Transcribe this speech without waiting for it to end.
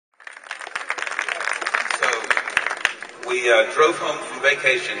we drove home from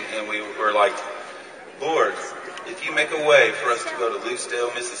vacation, and we were like, Lord, if you make a way for us to go to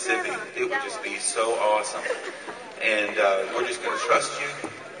Lucedale, Mississippi, it would just be so awesome. And we're just going to trust you,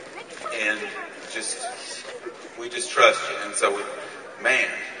 and we just trust you. And so,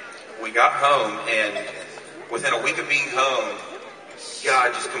 we got home, and within a week of being home,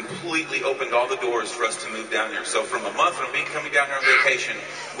 God just completely opened all the doors for us to move down here. So from a month from coming down here on vacation,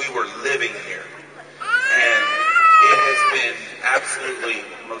 we were living here. And it has been absolutely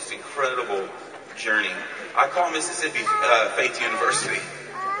the most incredible journey. I call Mississippi Faith University.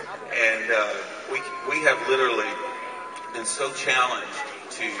 And we have literally been so challenged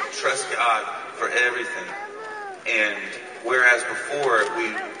to trust God for everything. And whereas before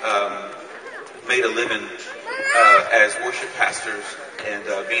we made a living as worship pastors and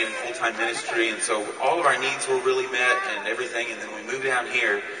being in full-time ministry, and so all of our needs were really met and everything, and then we moved down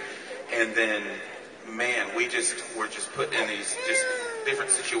here, and then we were just put in these just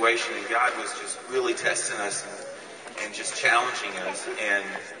different situations, and God was just really testing us and just challenging us, and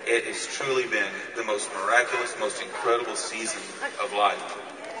it has truly been the most miraculous, most incredible season of life.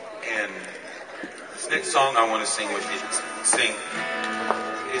 And this next song I want to sing with you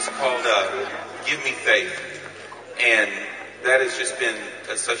is called Give Me Faith. And that has just been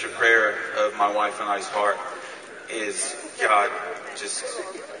such a prayer of my wife and I's heart is, God,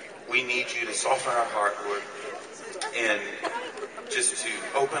 we need you to soften our heart, Lord, and just to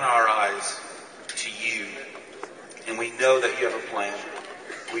open our eyes to you. And we know that you have a plan.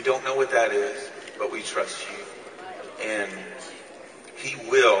 We don't know what that is, but we trust you. And he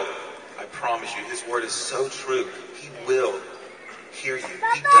will, I promise you, his word is so true. He will hear you.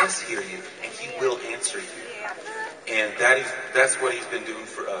 He does hear you, and he will answer you. And that's what he's been doing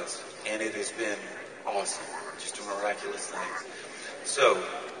for us. And it has been awesome. Just a miraculous thing. So,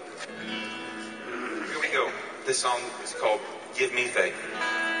 here we go. This song is called Give Me Faith.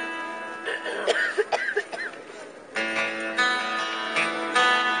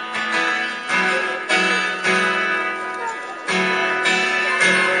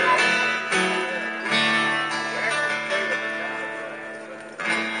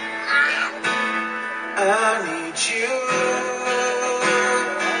 I need you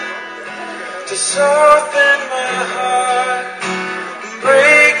to soften my heart and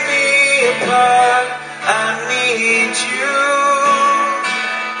break me apart. I need you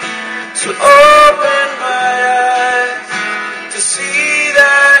to open my eyes to see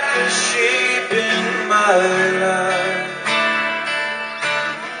that you're shaping my life.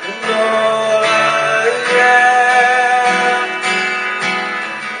 And all I am,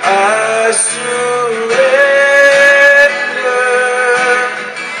 I surrender.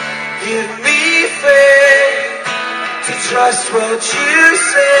 Give me faith to trust what you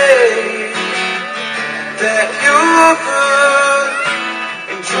say, that you're good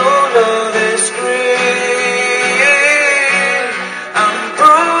and your love is great. I'm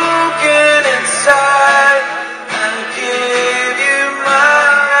broken inside, I give you my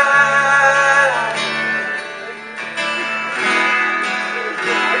life.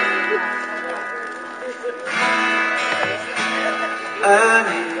 I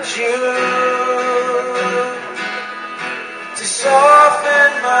need you to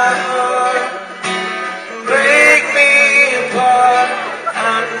soften my heart and break me apart. I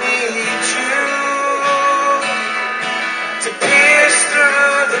need you to pierce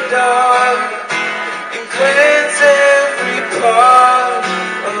through the dark and cleanse every part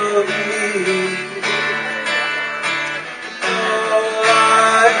of me. All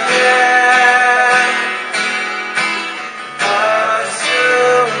I am, I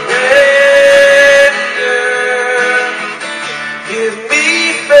surrender. Give me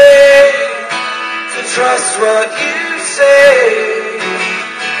faith to trust what you say,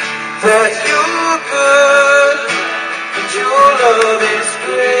 that you're good and your love is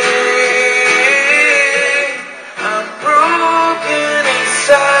great. I'm broken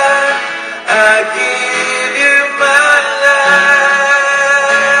inside, I give you my life.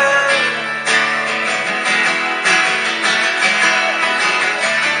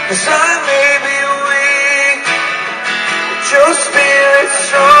 'Cause I may be weak, but your spirit's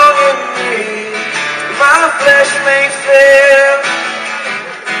strong in me. My flesh may fail,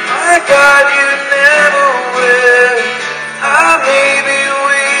 my God, you never will. I may be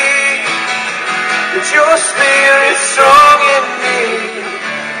weak, but your spirit's strong in me.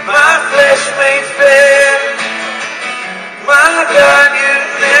 My flesh may fail, my God, you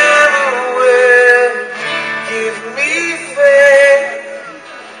never will. Give me faith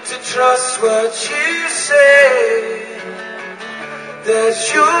to trust what you say, that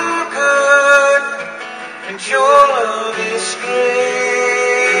you're good and your love is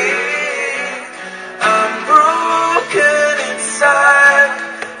great. I'm broken inside,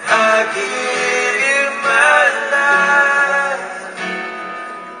 I give you my life.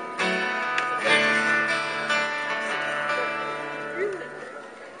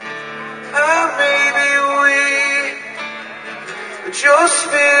 I may be weak, but your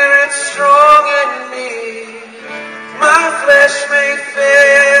spirit's strong in me. My flesh may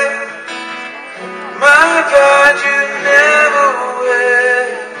fail, my God, you never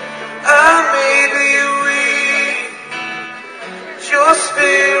will. I may be weak, but your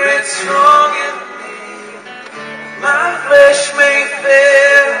spirit's strong in me. My flesh may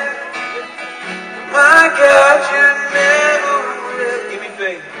fail, my God, you never will. Give me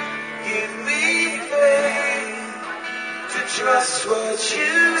faith. Give me faith to trust what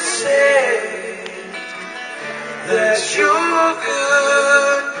you say, that you're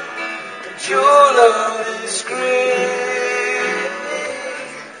good, that your love